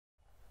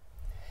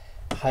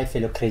Hi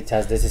fellow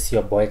creators, this is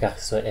your boy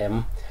Kagiso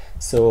M.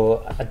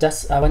 So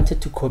I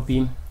wanted to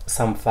copy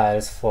some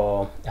files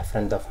for a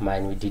friend of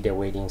mine. We did a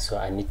wedding, so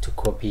I need to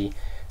copy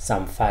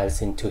some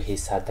files into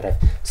his hard drive.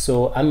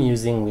 So I'm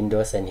using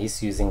Windows and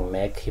he's using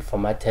Mac. He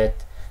formatted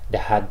the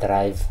hard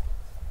drive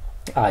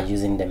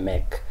using the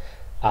Mac.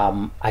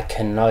 I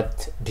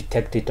cannot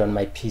detect it on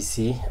my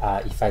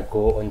PC. If I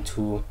go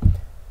onto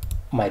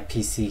my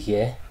PC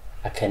here,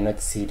 I cannot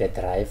see the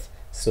drive,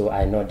 so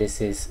I know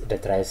this is the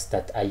drives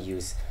that I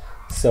use.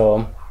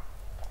 So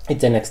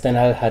it's an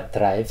external hard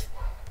drive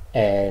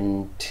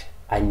and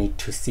I need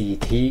to see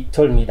it. He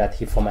told me that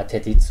he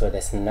formatted it, so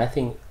there's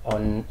nothing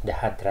on the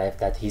hard drive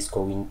that he's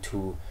going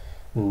to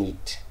need,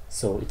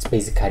 so it's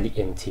basically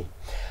empty.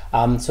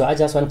 So I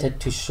just wanted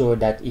to show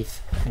that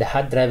if the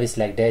hard drive is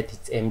like that,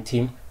 it's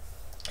empty,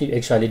 you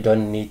actually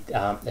don't need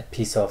a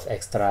piece of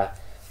extra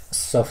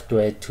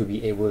software to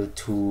be able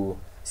to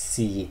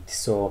see it.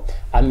 So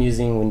I'm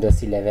using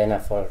Windows 11.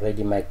 I've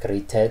already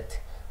migrated,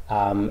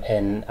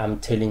 and I'm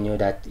telling you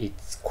that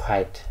it's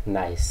quite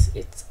nice.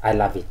 I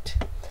love it.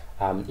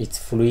 It's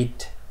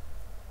fluid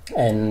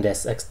and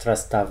there's extra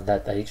stuff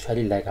that I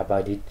actually like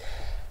about it.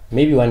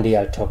 Maybe one day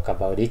I'll talk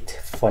about it.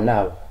 For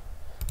now,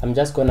 I'm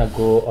just gonna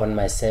go on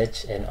my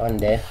search, and on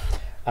there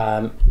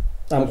I'm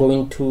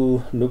going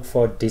to look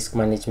for disk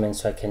management,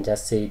 so I can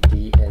just say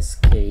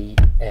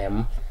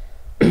DSKM.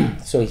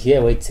 So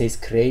here where it says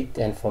create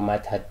and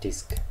format hard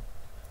disk,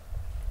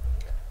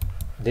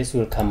 this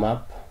will come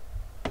up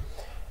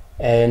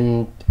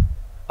and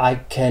I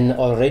can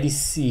already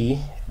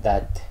see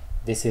that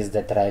this is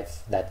the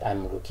drive that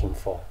I'm looking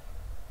for.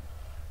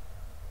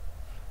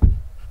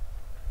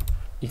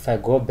 If I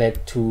go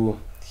back to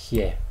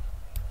here,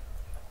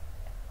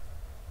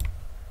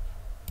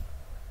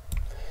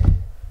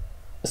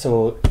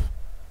 so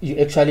you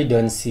actually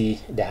don't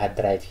see the hard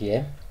drive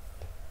here,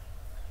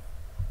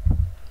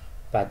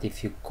 but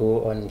if you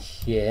go on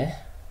here,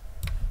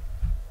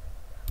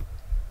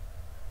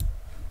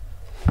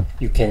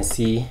 you can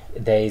see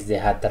there is the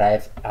hard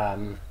drive.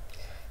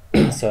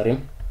 Sorry,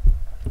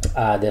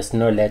 there's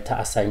no letter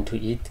assigned to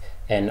it,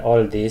 and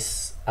all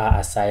these are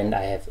assigned.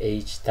 I have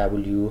H,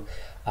 W,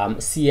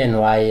 C and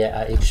Y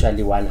are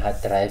actually one hard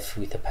drive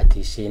with a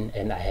partition,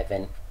 and I have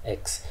an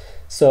X.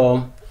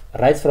 So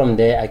right from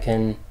there I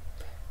can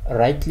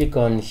right click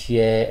on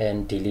here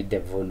and delete the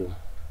volume.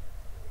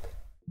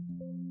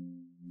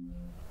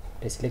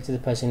 The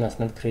selected partition was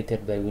not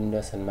created by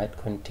Windows and might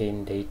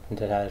contain data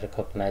that are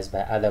recognized by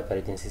other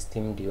operating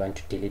system. Do you want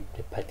to delete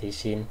the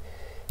partition?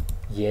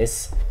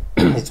 Yes.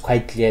 It's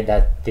quite clear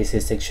that this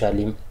is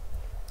actually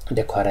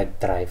the correct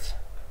drive.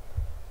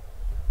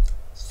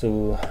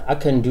 So I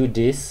can do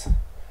this,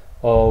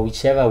 or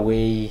whichever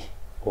way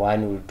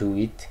one will do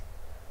it.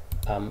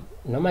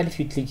 Normally if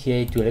you click here,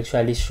 it will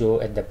actually show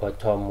at the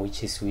bottom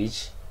which is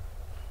which.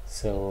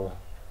 So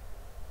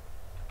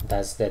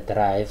that's the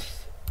drive.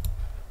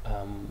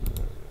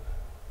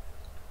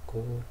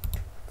 Go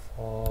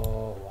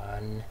for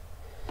one.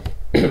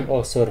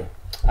 Oh, sorry,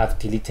 I've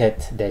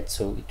deleted that,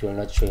 so it will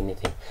not show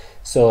anything.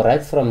 So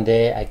right from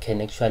there I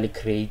can actually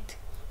create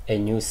a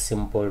new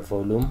simple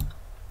volume.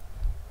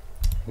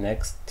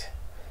 Next,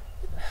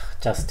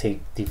 just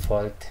take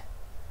default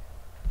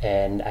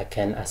and I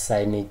can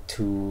assign it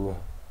to,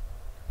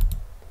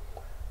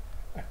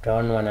 I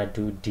don't want to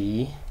do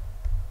D.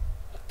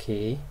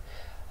 Okay,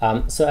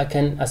 so I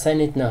can assign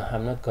it now.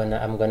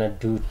 I'm gonna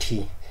do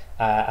T.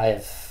 I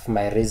have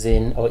my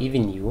reason, or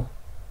even you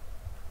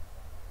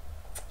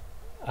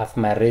have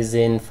my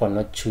reason for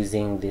not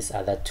choosing these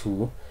other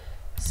two.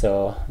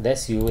 So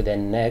that's you.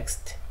 Then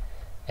next,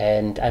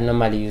 and I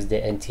normally use the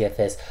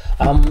NTFS.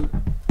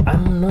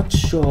 I'm not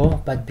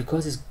sure, but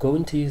because it's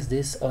going to use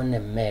this on a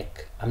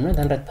Mac, I'm not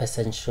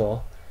 100%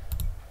 sure,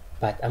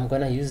 but I'm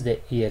gonna use the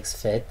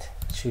exFAT.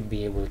 Should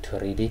be able to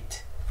read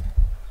it.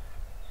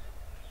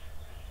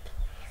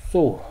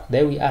 So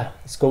there we are.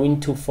 It's going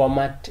to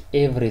format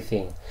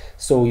everything.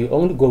 So you're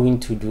only going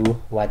to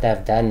do what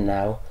I've done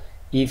now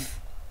if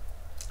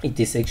it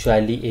is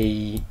actually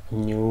a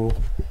new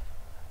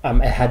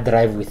a hard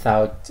drive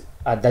without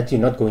that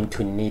you're not going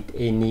to need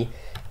any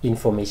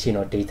information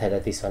or data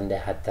that is on the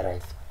hard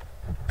drive.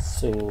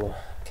 So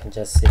I can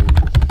just say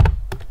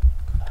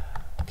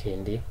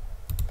Candy,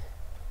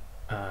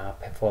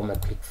 perform a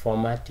quick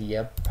format.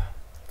 Yep,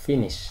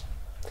 finish.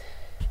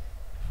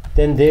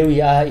 Then there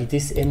we are. It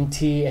is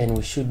empty and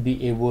we should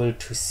be able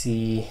to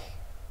see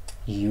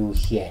you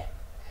here.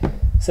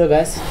 So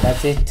guys,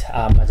 that's it.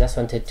 I just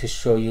wanted to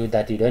show you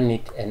that you don't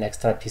need an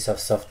extra piece of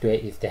software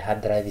if the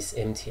hard drive is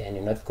empty, and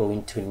you're not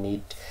going to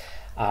need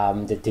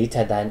the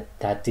data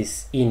that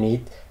is in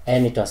it,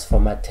 and it was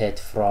formatted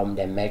from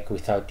the Mac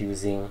without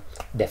using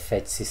the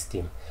FAT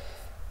system.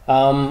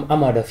 I'm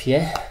out of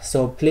here,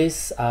 so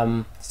please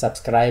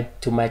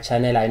subscribe to my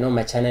channel. I know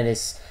my channel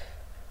is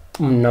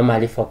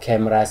normally for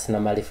cameras,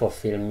 normally for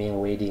filming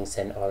weddings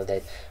and all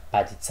that,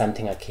 but it's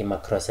something I came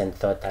across and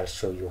thought I'll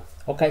show you.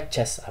 Okay,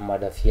 cheers, I'm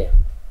out of here.